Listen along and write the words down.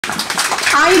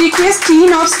I request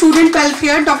Dean of Student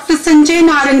Welfare, Dr. Sanjay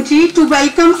Narangji, to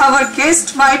welcome our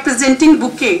guest by presenting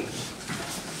bouquet.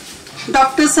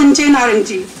 Dr. Sanjay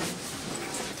Narangji.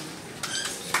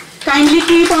 Kindly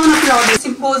keep on applauding.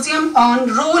 Symposium on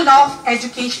role of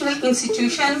educational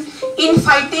institution in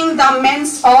fighting the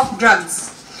menace of drugs.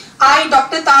 I,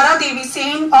 Dr. Tara Devi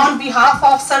Sen, on behalf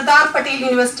of Sardar Patel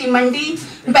University Mandi,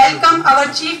 welcome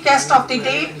our chief guest of the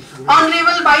day,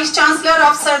 Honorable Vice Chancellor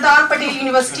of Sardar Patel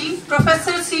University,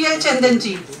 Professor C.L.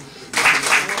 Chandanji.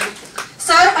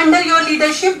 Sir, under your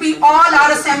leadership, we all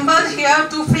are assembled here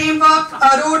to frame up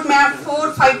a roadmap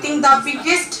for fighting the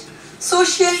biggest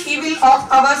social evil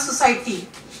of our society,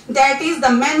 that is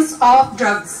the menace of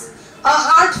drugs. A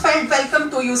heartfelt welcome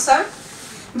to you, sir.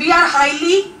 We are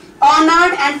highly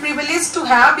honored and privileged to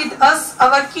have with us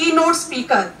our keynote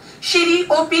speaker, Shri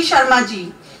O.P. Sharma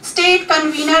ji, State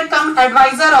Convener cum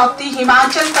Advisor of the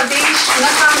Himachal Pradesh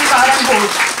Nasha Nivaran Board,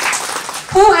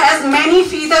 who has many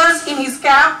feathers in his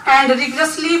cap and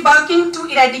rigorously working to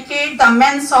eradicate the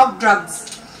menace of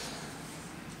drugs.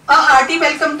 A hearty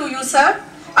welcome to you, sir.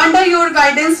 Under your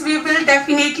guidance, we will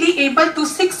definitely able to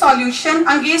seek solution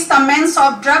against the menace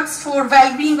of drugs for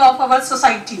well-being of our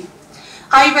society.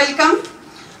 I welcome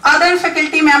other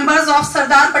faculty members of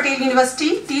Sardar Patel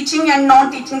University, teaching and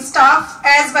non-teaching staff,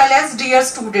 as well as dear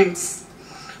students,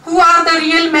 who are the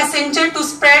real messenger to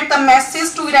spread the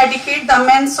message to eradicate the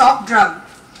menace of drug.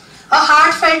 A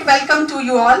heartfelt welcome to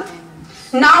you all.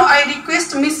 Now I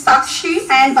request Ms. Sakshi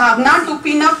and Bhavna to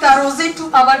pin up the rosette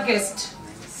to our guest.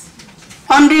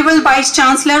 Honorable Vice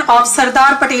Chancellor of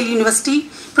Sardar Patel University,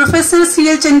 Professor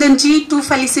C.L. Chandanji, to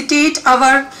felicitate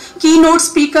our keynote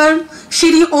speaker,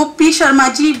 Shri O.P.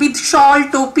 Sharma ji, with shawl,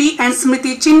 topi and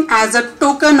smriti chin as a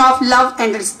token of love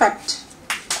and respect.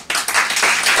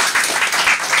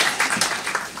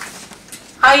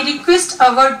 I request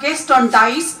our guest on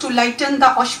dais to lighten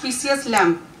the auspicious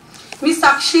lamp. Ms.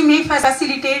 Sakshi may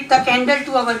facilitate the candle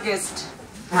to our guest.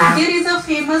 There is a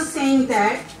famous saying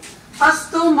that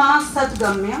Asto ma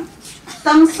sadgamya,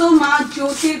 tamso ma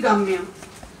jyotirgamya,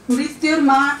 mrityur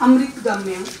ma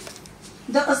amritgamya.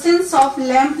 The essence of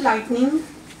lamp lightning,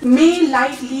 may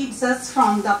light leads us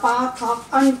from the path of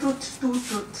untruth to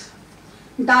truth,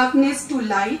 darkness to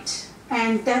light,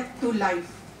 and death to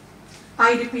life.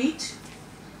 I repeat,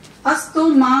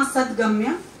 Asto ma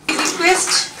sadgamya. I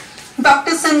request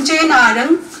Dr. Sanjay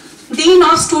Narang, Dean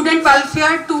of Student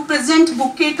Welfare, to present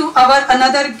bouquet to our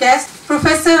another guest,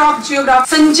 Professor of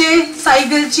Geography, Sanjay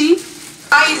Saigal ji.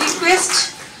 I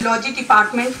request Logic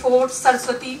Department for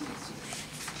Saraswati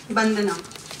Bandana.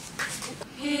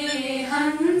 हे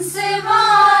हंस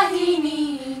वाहिनी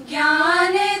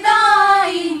ज्ञान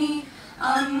दायिनी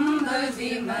अम्ब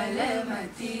विमल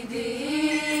मति दे,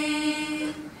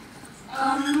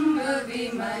 अम्ब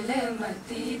विमल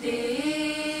मति दे।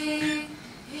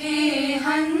 हे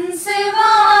हंस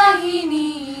वाहिनी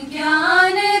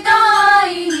ज्ञान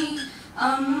दायिनी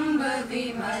अम्ब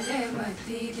विमल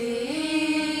मति दे,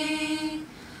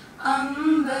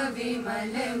 अम्ब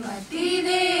विमल मति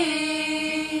दे।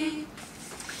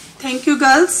 Thank you,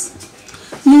 girls.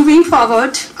 Moving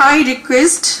forward, I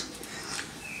request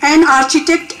an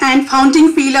architect and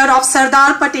founding pillar of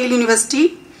Sardar Patel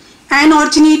University, an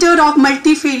originator of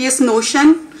multifarious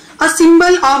notion, a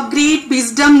symbol of great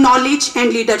wisdom, knowledge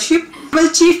and leadership,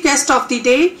 chief guest of the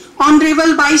day,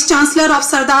 Honorable Vice Chancellor of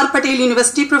Sardar Patel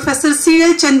University, Professor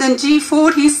C.L. Chandanji,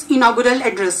 for his inaugural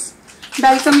address.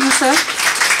 Welcome you, sir.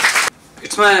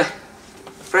 It's my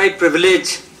pride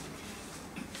privilege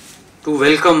to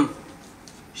welcome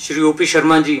Shri O.P.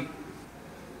 Sharma ji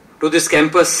to this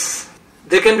campus.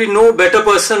 There can be no better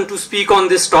person to speak on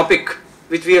this topic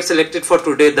which we have selected for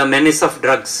today, the menace of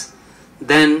drugs,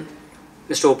 than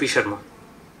Mr. O.P. Sharma.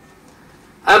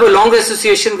 I have a long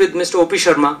association with Mr. O.P.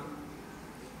 Sharma,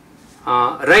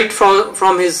 right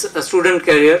from his student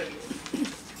career,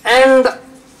 and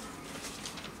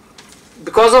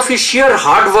because of his sheer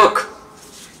hard work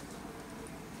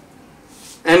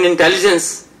and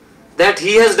intelligence, that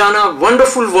he has done a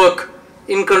wonderful work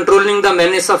in controlling the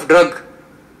menace of drug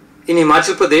in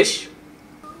Himachal Pradesh.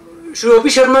 Shri O.P.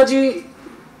 Sharma ji,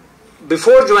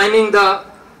 before joining the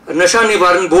Nasha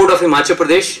Nivaran Board of Himachal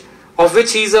Pradesh, of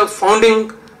which he is a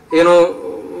founding,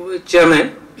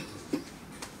 chairman,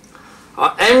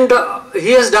 and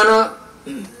he has done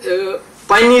a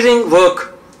pioneering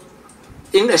work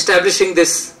in establishing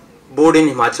this board in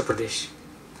Himachal Pradesh.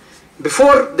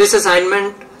 Before this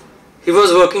assignment, he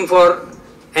was working for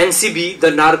NCB,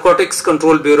 the Narcotics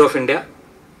Control Bureau of India,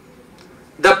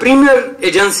 the premier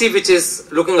agency which is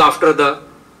looking after the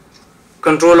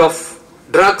control of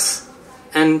drugs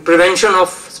and prevention of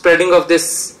spreading of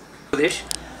this.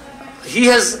 he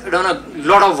has done a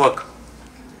lot of work.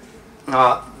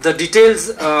 The details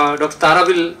Dr. Tara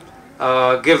will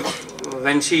give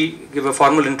when she give a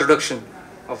formal introduction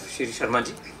of Shri Sharma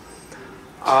ji.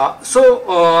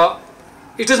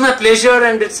 It is my pleasure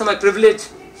and it's my privilege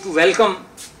to welcome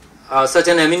such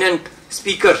an eminent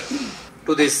speaker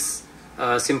to this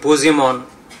symposium on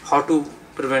how to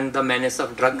prevent the menace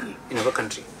of drug in our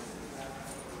country.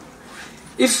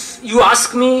 If you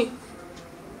ask me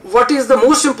what is the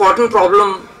most important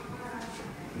problem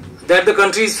that the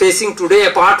country is facing today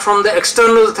apart from the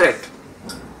external threat,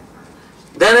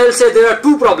 then I will say there are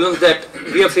two problems that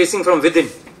we are facing from within.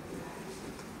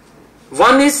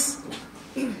 One is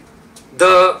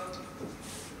the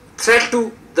threat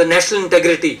to the national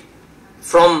integrity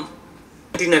from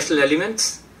multinational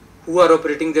elements who are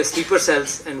operating their sleeper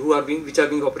cells and which are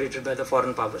being operated by the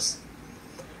foreign powers.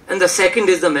 And the second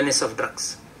is the menace of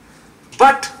drugs.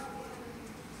 But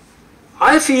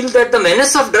I feel that the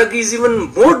menace of drug is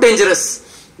even more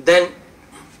dangerous than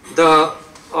the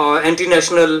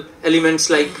anti-national elements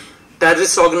like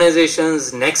terrorist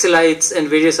organizations, Naxalites and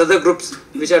various other groups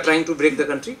which are trying to break the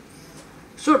country.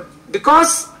 So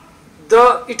because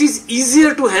it is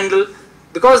easier to handle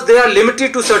because they are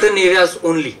limited to certain areas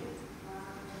only.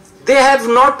 They have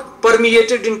not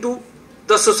permeated into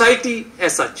the society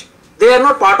as such. They are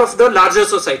not part of the larger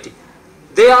society.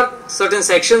 They are certain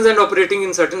sections and operating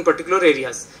in certain particular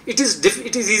areas. It is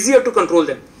easier to control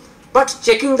them. But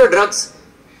checking the drugs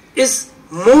is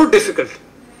more difficult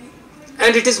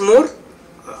and it is more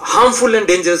harmful and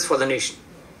dangerous for the nation.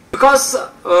 Because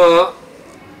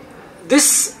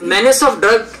this menace of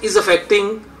drug is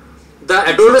affecting the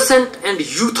adolescent and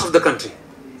youth of the country.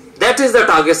 That is the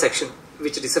target section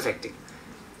which it is affecting.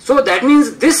 So that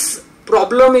means this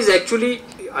problem is actually,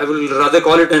 I will rather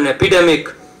call it an epidemic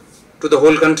to the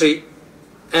whole country.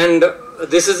 And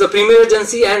this is a premier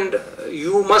agency and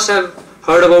you must have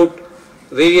heard about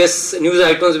various news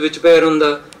items which were on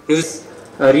the news.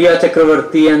 Riya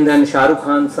Chakravarti and then Shah Rukh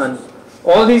Khan's son.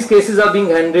 All these cases are being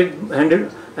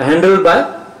handled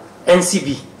by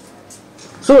NCB.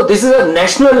 So this is a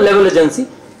national level agency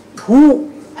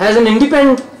who has an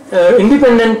independent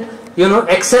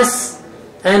access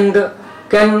and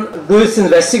can do its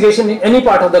investigation in any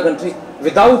part of the country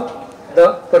without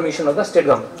the permission of the state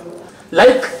government.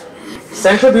 Like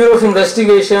Central Bureau of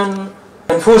Investigation,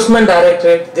 Enforcement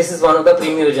Directorate, this is one of the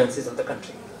premier agencies of the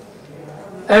country.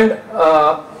 And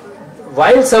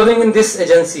while serving in this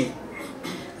agency,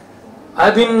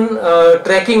 I've been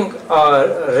tracking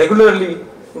regularly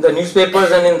in the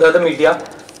newspapers and in the other media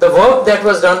the work that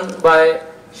was done by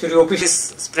Shri OP.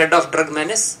 Spread of drug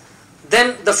menace,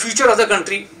 then the future of the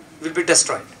country will be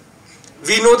destroyed.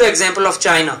 We know the example of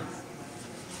China.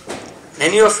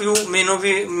 Many of you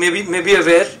may be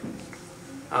aware.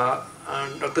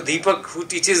 Dr. Deepak, who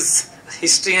teaches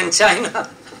history in China,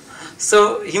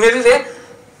 so he may be aware.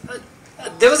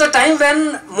 There was a time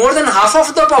when more than half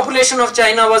of the population of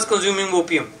China was consuming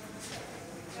opium.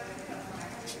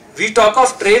 We talk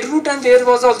of trade route and there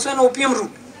was also an opium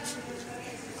route.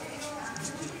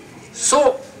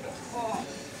 So,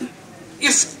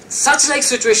 if such like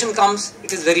situation comes,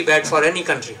 it is very bad for any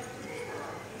country.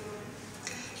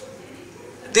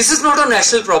 This is not a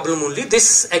national problem only,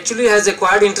 this actually has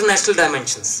acquired international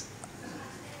dimensions.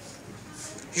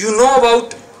 You know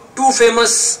about two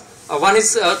famous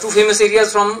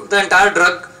areas from the entire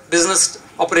drug business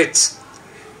operates.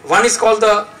 One is called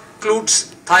the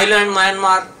includes Thailand,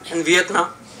 Myanmar and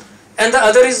Vietnam, and the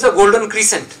other is the Golden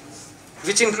Crescent,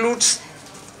 which includes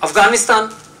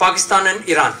Afghanistan, Pakistan and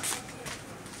Iran.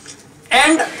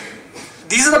 And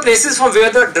these are the places from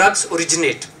where the drugs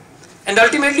originate. And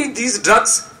ultimately these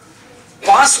drugs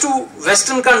pass to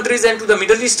Western countries and to the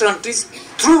Middle East countries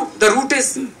through, the route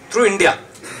is through India.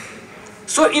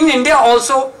 So in India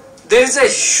also there is a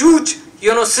huge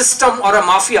system or a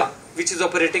mafia which is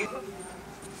operating.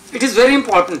 It is very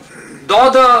important. Though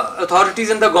the authorities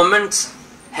and the governments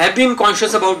have been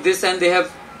conscious about this and they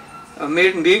have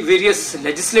made various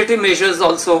legislative measures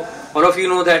also. All of you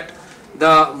know that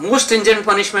the most stringent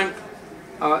punishment,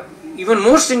 even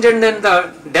more stringent than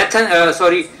the death and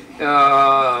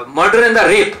murder and the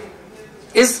rape,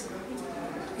 is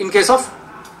in case of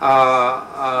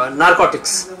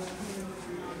narcotics.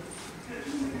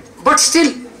 But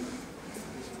still,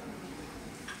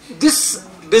 this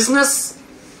business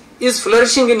is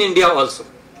flourishing in India also.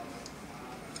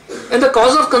 And the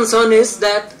cause of concern is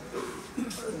that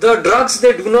the drugs,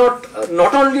 they do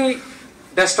not only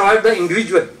destroy the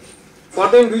individual. For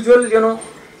the individual,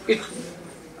 it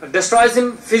destroys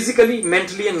him physically,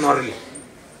 mentally and morally.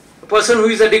 A person who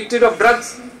is addicted of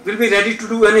drugs will be ready to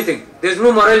do anything. There is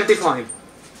no morality for him.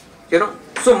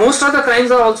 So most of the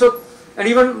crimes are also, and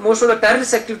even most of the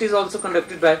terrorist activities are also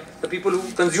conducted by the people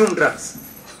who consume drugs.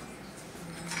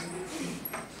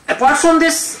 Apart from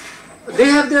this, they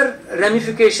have their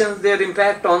ramifications, their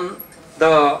impact on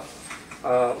the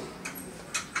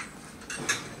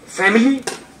family,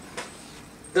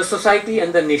 the society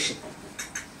and the nation.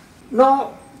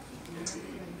 Now,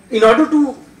 in order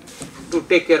to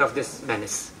take care of this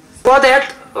menace, for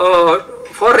that,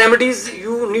 for remedies,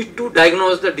 you need to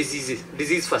diagnose the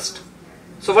disease first.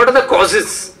 So what are the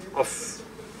causes of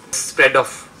spread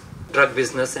of drug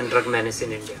business and drug menace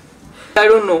in India? I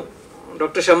don't know.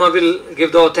 Dr. Sharma will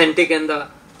give the authentic and the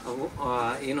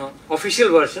official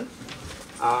version.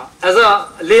 As a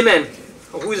layman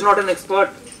who is not an expert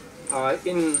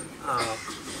in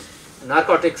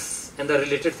narcotics and the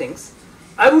related things,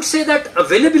 I would say that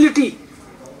availability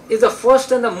is the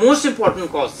first and the most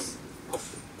important cause of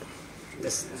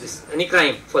this any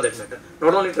crime, for that matter.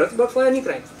 Not only drugs, but for any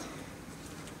crime.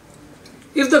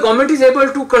 If the government is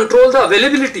able to control the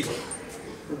availability,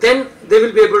 then they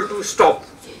will be able to stop,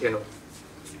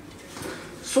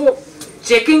 So,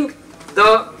 checking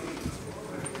the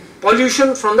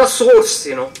pollution from the source,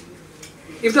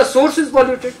 If the source is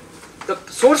polluted, the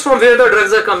source from where the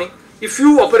drugs are coming, if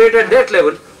you operate at that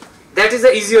level, that is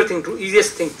the easiest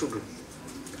thing to do.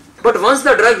 But once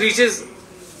the drug reaches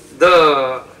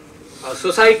the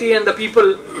society and the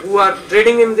people who are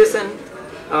trading in this and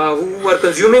who are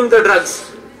consuming the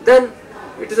drugs, then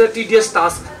it is a tedious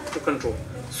task to control.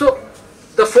 So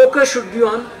the focus should be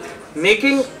on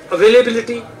making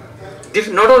availability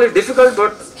not only difficult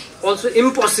but also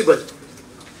impossible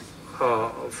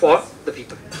for the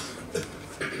people.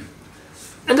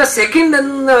 And the second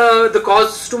and the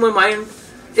cause to my mind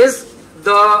is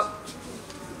the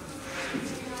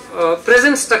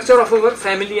present structure of our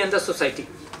family and the society.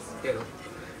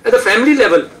 At the family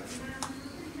level,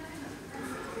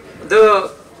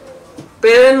 the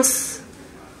parents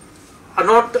are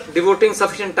not devoting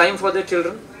sufficient time for their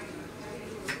children.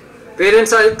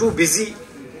 Parents are too busy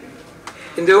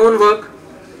in their own work.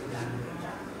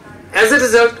 As a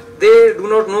result, they do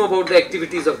not know about the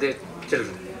activities of their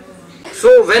children.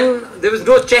 So when there is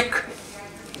no check,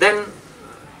 then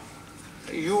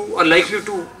you are likely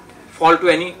to fall to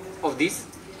any of these.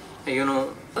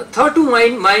 Third to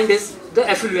mind is the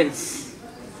affluence.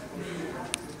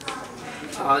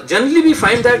 Generally we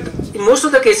find that in most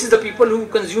of the cases the people who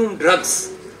consume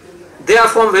drugs, they are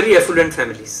from very affluent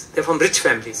families, they are from rich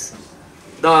families.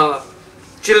 The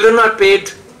children are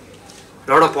paid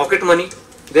a lot of pocket money,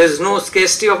 there is no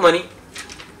scarcity of money,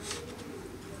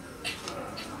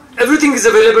 everything is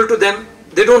available to them,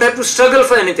 they don't have to struggle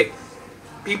for anything.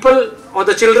 People or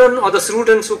the children or the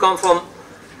students who come from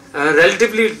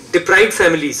relatively deprived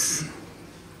families,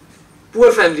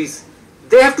 poor families,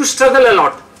 they have to struggle a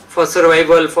lot for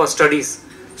survival, for studies.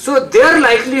 So their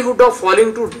likelihood of falling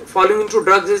into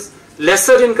drugs is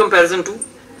lesser in comparison to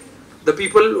the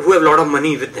people who have a lot of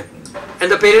money with them.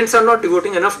 And the parents are not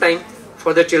devoting enough time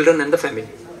for their children and the family.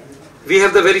 We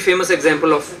have the very famous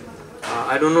example of,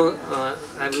 I don't know,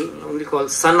 I will only call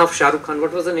son of Shah Rukh Khan.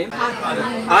 What was the name?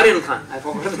 Aryan Khan. I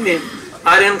forgot the name.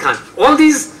 Aryan Khan. All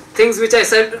these things which I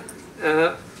said,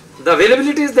 the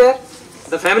availability is there,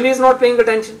 the family is not paying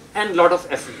attention, and lot of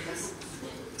affluence.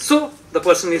 So the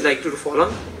person is likely to fall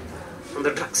on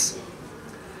the drugs.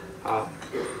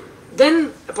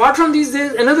 Then apart from these, there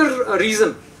is another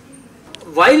reason.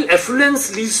 While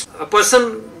affluence leads a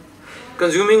person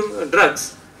consuming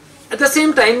drugs, at the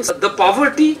same time the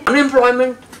poverty,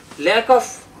 unemployment, lack of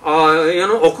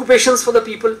occupations for the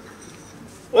people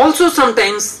also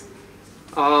sometimes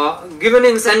give an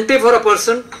incentive for a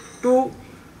person to,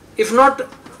 if not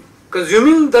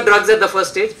consuming the drugs at the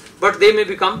first stage, but they may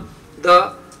become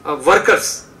the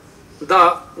workers,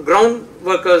 the ground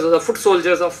workers or the foot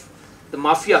soldiers of the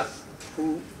mafia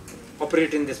who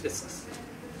operate in this business,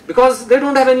 because they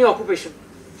don't have any occupation.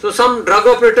 So some drug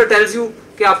operator tells you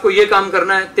कि आपको ये काम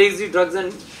करना है, takes the drugs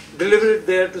and deliver it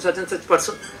there to such and such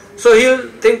person. So he will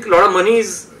think a lot of money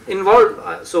is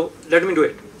involved, so let me do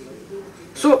it.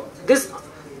 So this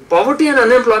poverty and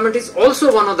unemployment is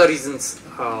also one of the reasons.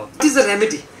 What is the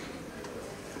remedy?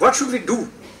 What should we do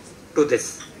to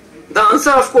this? The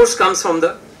answer of course comes from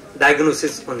the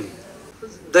diagnosis only.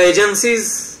 The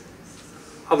agencies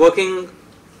are working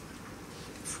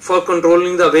for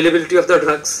controlling the availability of the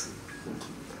drugs.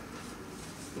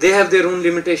 They have their own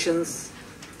limitations.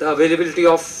 The availability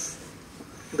of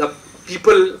the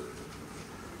people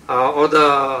or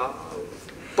the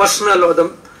personnel or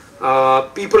the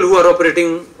people who are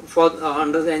operating for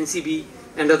under the NCB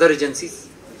and other agencies.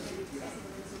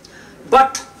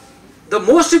 But the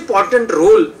most important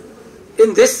role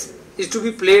in this is to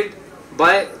be played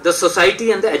by the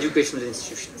society and the educational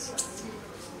institutions.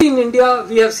 In India,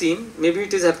 we have seen, maybe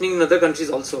it is happening in other countries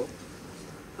also,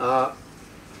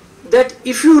 that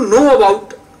if you know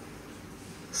about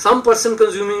some person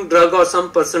consuming drug or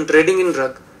some person trading in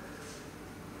drug,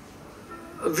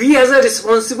 we as a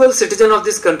responsible citizen of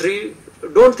this country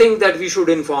don't think that we should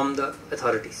inform the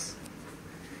authorities.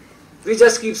 We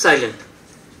just keep silent.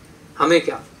 हमें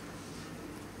क्या?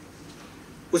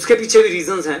 उसके पीछे भी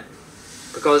reasons हैं,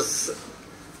 because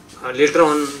later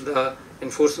on the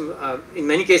enforcement, in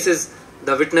many cases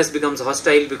the witness becomes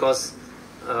hostile because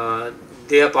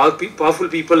they are powerful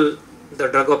people, the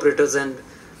drug operators, and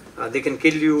they can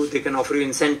kill you, they can offer you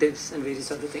incentives and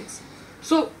various other things.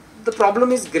 So the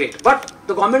problem is great, but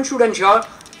the government should ensure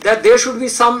that there should be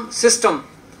some system,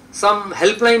 some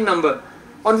helpline number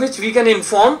on which we can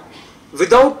inform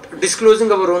without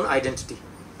disclosing our own identity.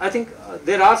 I think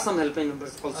there are some helpline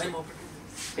numbers also.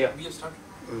 Yeah. We have started.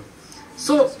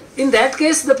 So in that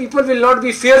case, the people will not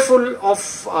be fearful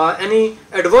of any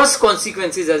adverse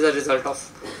consequences as a result of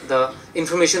the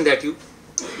information that you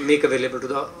make available to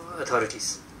the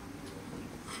authorities.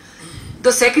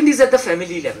 The second is at the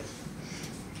family level.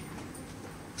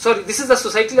 Sorry, this is the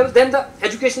society level, then the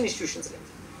education institutions level.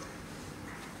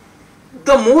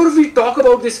 The more we talk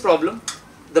about this problem,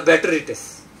 the better it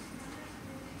is.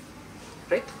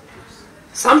 Right?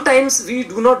 Sometimes we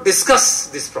do not discuss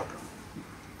this problem.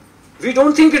 We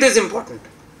don't think it is important.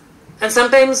 And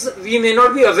sometimes we may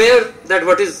not be aware that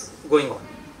what is going on.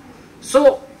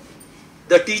 So,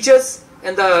 the teachers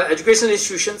and the educational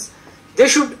institutions, they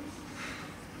should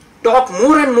talk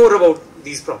more and more about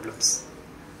these problems.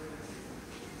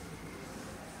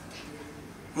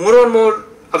 More and more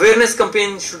awareness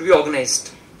campaigns should be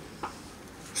organized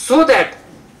so that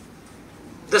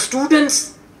the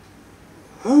students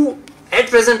who at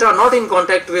present are not in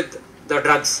contact with the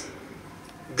drugs,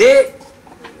 they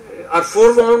are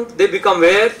forewarned, they become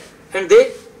aware, and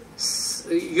they,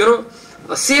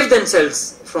 save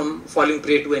themselves from falling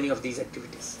prey to any of these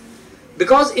activities.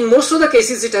 Because in most of the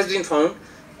cases it has been found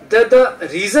that the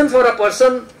reason for a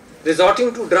person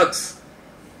resorting to drugs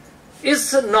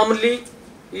is normally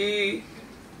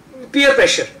peer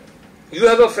pressure. You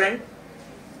have a friend,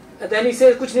 and then he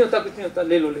says, "Kuch nahi hota,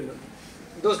 le lo."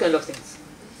 Those kind of things,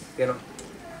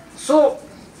 So,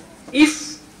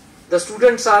 if the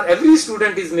students every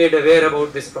student is made aware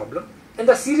about this problem and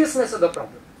the seriousness of the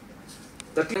problem,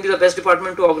 that can be the best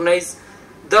department to organize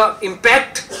the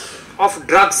impact of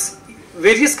drugs,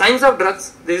 various kinds of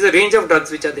drugs. There is a range of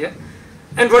drugs which are there,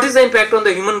 and what is the impact on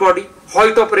the human body, how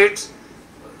it operates,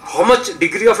 how much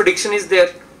degree of addiction is there,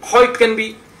 how it can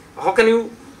be, how can you,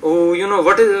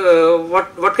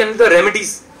 what can be the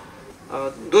remedies,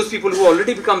 those people who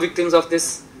already become victims of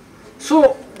this.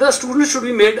 So the students should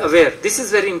be made aware. This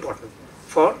is very important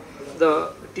for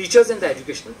the teachers and the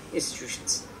educational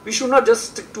institutions. We should not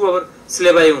just stick to our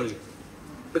syllabi only,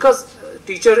 because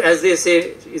teacher, as they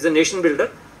say, is a nation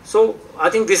builder. So I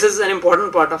think this is an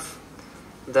important part of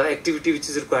the activity which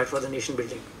is required for the nation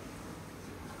building.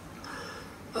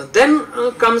 Then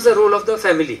comes the role of the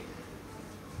family.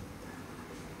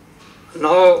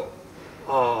 Now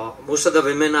most of the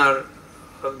women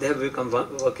they have become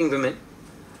working women.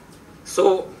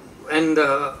 So, and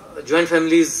joint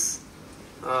families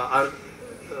are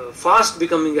fast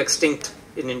becoming extinct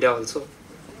in India also.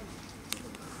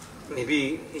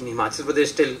 Maybe in Himachal Pradesh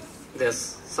still there's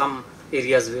some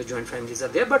areas where joint families are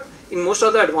there, but in most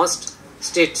of the advanced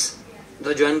states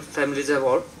the joint families have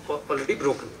already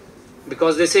broken,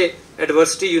 because they say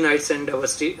adversity unites and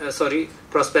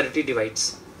prosperity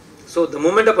divides. So the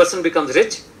moment a person becomes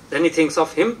rich, then he thinks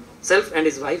of himself and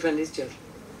his wife and his children.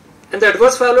 And the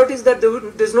adverse fallout is that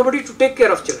there is nobody to take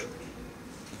care of children.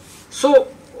 So,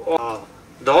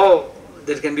 though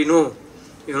there can be no,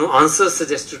 answers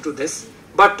suggested to this,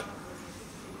 but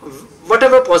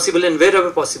whatever possible and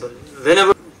wherever possible,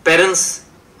 whenever parents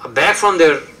are back from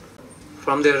their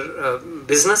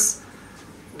business,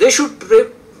 they should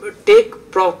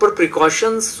take proper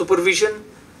precautions, supervision,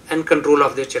 and control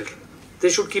of their children. They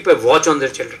should keep a watch on their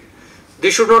children. They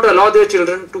should not allow their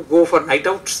children to go for night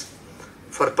outs,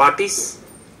 for parties.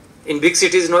 In big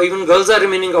cities now even girls are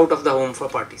remaining out of the home for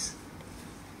parties.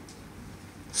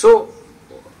 So,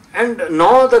 and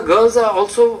now the girls are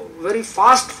also very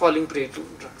fast falling prey to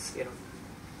drugs,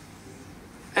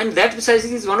 And that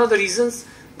precisely is one of the reasons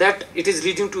that it is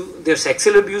leading to their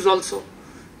sexual abuse also.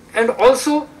 And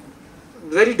also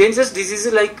very dangerous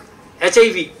diseases like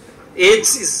HIV,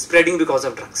 AIDS is spreading because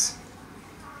of drugs.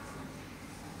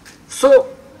 So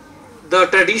the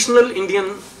traditional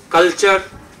Indian culture,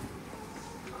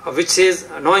 which says,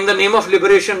 now in the name of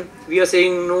liberation, we are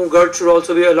saying no, girls should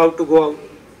also be allowed to go out.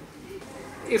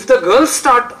 If the girls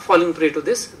start falling prey to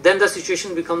this, then the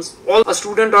situation becomes, all a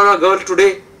student or a girl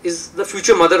today is the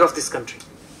future mother of this country.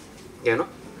 You know,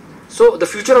 so the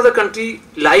future of the country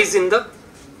lies in the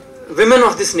women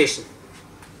of this nation.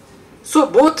 So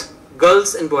both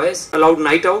girls and boys allowed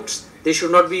night outs. They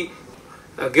should not be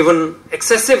given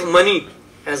excessive money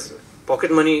as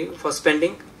pocket money for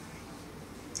spending.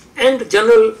 And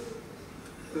general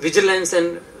vigilance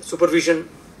and supervision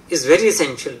is very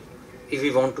essential if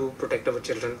we want to protect our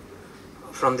children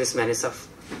from this menace of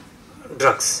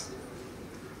drugs.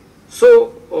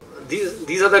 So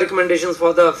these are the recommendations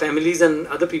for the families and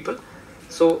other people.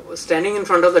 So standing in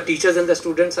front of the teachers and the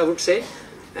students, I would say,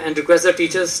 and request the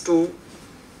teachers to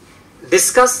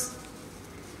discuss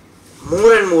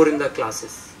more and more in the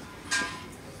classes.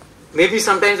 Maybe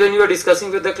sometimes when you are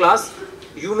discussing with the class,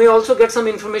 you may also get some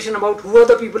information about who are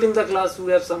the people in the class who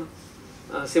have some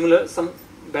some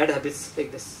bad habits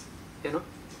like this, you know.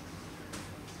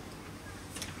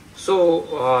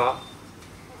 So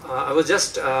I was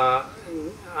just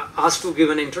asked to give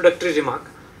an introductory remark.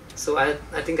 So I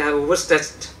think I have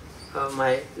overstretched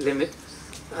my limit.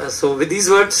 So with these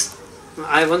words,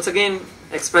 I once again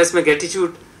express my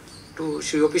gratitude to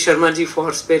Shri O.P. Sharma ji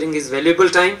for sparing his valuable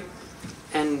time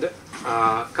and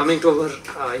coming to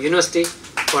our university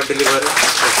for delivery.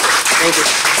 Thank you.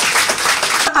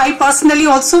 I personally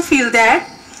also feel that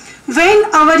when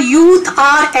our youth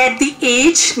are at the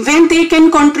age when they can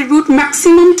contribute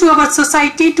maximum to our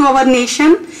society, to our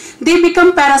nation, they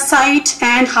become parasite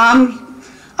and harm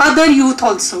other youth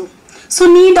also.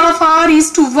 So need of ours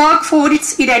is to work for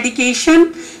its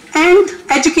eradication, and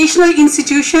educational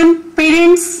institution,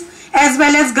 parents as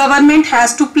well as government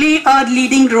has to play a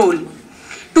leading role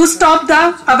to stop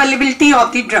the availability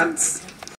of the drugs.